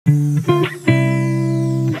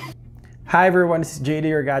Hi everyone, this is JD,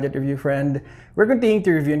 your gadget review friend. We're continuing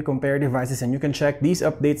to review and compare devices, and you can check these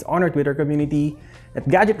updates on our Twitter community at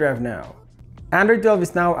Gadget Rev now. Android 12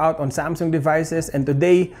 is now out on Samsung devices, and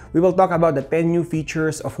today we will talk about the 10 new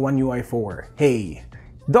features of One UI 4. Hey,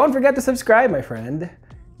 don't forget to subscribe, my friend.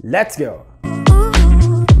 Let's go!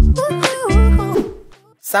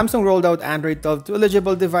 Samsung rolled out Android 12 to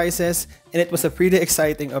eligible devices, and it was a pretty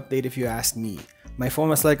exciting update if you ask me. My phone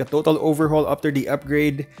was like a total overhaul after the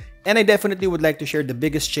upgrade, and I definitely would like to share the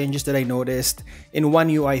biggest changes that I noticed in One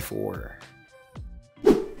UI 4.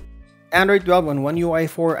 Android 12 on One UI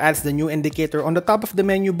 4 adds the new indicator on the top of the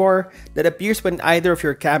menu bar that appears when either of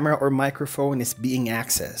your camera or microphone is being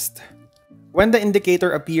accessed. When the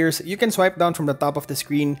indicator appears, you can swipe down from the top of the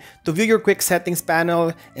screen to view your quick settings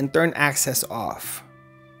panel and turn access off.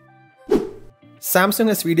 Samsung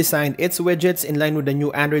has redesigned its widgets in line with the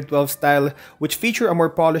new Android 12 style, which feature a more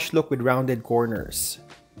polished look with rounded corners.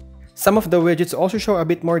 Some of the widgets also show a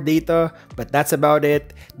bit more data, but that's about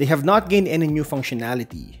it. They have not gained any new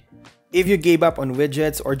functionality. If you gave up on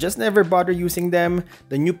widgets or just never bother using them,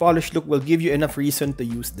 the new polished look will give you enough reason to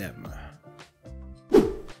use them.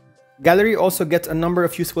 Gallery also gets a number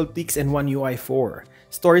of useful tweaks in One UI 4.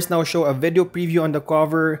 Stories now show a video preview on the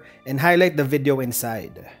cover and highlight the video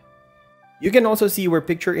inside. You can also see where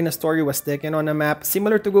picture in a story was taken on a map,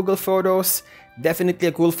 similar to Google Photos. Definitely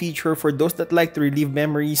a cool feature for those that like to relive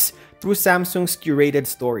memories through Samsung's curated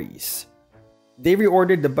stories. They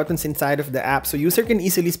reordered the buttons inside of the app so user can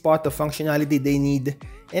easily spot the functionality they need,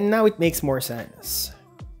 and now it makes more sense.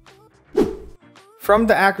 From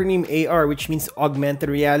the acronym AR, which means augmented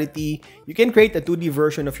reality, you can create a 2D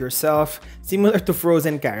version of yourself, similar to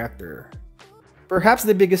Frozen character. Perhaps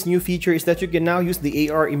the biggest new feature is that you can now use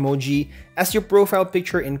the AR emoji as your profile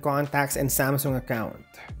picture in contacts and Samsung account.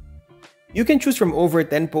 You can choose from over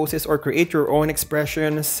 10 poses or create your own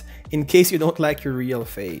expressions in case you don't like your real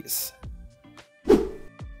face.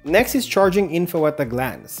 Next is charging info at a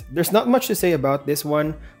glance. There's not much to say about this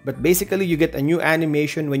one, but basically you get a new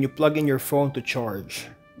animation when you plug in your phone to charge.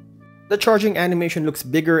 The charging animation looks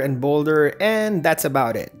bigger and bolder, and that's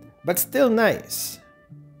about it, but still nice.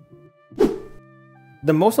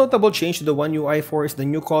 The most notable change to the One UI 4 is the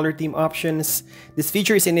new color theme options. This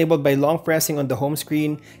feature is enabled by long pressing on the home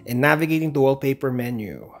screen and navigating the wallpaper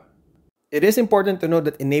menu. It is important to note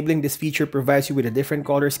that enabling this feature provides you with a different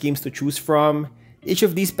color schemes to choose from. Each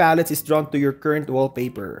of these palettes is drawn to your current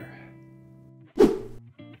wallpaper.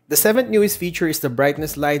 The seventh newest feature is the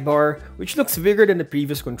brightness slide bar, which looks bigger than the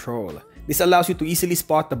previous control. This allows you to easily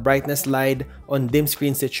spot the brightness slide on dim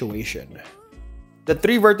screen situation. The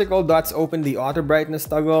three vertical dots open the auto brightness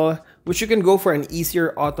toggle, which you can go for an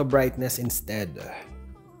easier auto brightness instead.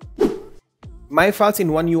 My Files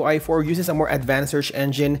in One UI 4 uses a more advanced search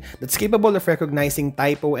engine that's capable of recognizing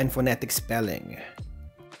typo and phonetic spelling.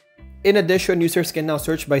 In addition, users can now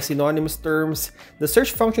search by synonymous terms. The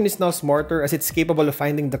search function is now smarter as it's capable of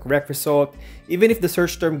finding the correct result even if the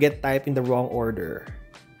search term gets typed in the wrong order.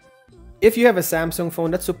 If you have a Samsung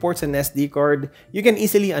phone that supports an SD card, you can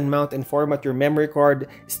easily unmount and format your memory card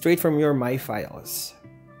straight from your My Files.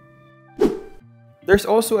 There's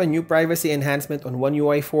also a new privacy enhancement on One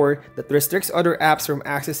UI 4 that restricts other apps from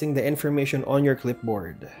accessing the information on your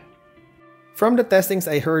clipboard. From the testings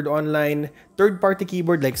I heard online, third-party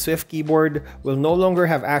keyboard like Swift Keyboard will no longer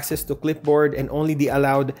have access to Clipboard and only the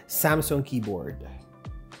allowed Samsung keyboard.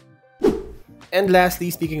 And lastly,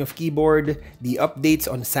 speaking of keyboard, the updates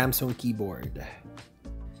on Samsung Keyboard.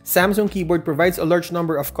 Samsung Keyboard provides a large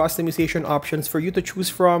number of customization options for you to choose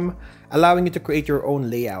from, allowing you to create your own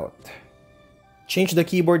layout. Change the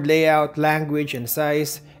keyboard layout, language, and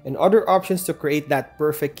size, and other options to create that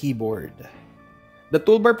perfect keyboard. The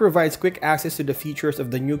toolbar provides quick access to the features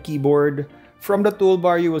of the new keyboard. From the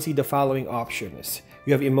toolbar, you will see the following options.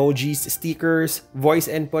 You have emojis, stickers, voice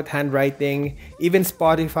input, handwriting, even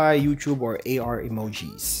Spotify, YouTube, or AR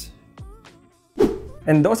emojis.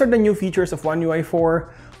 And those are the new features of One UI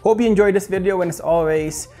 4. Hope you enjoyed this video, and as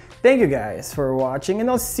always, thank you guys for watching, and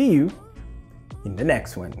I'll see you in the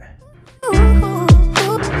next one.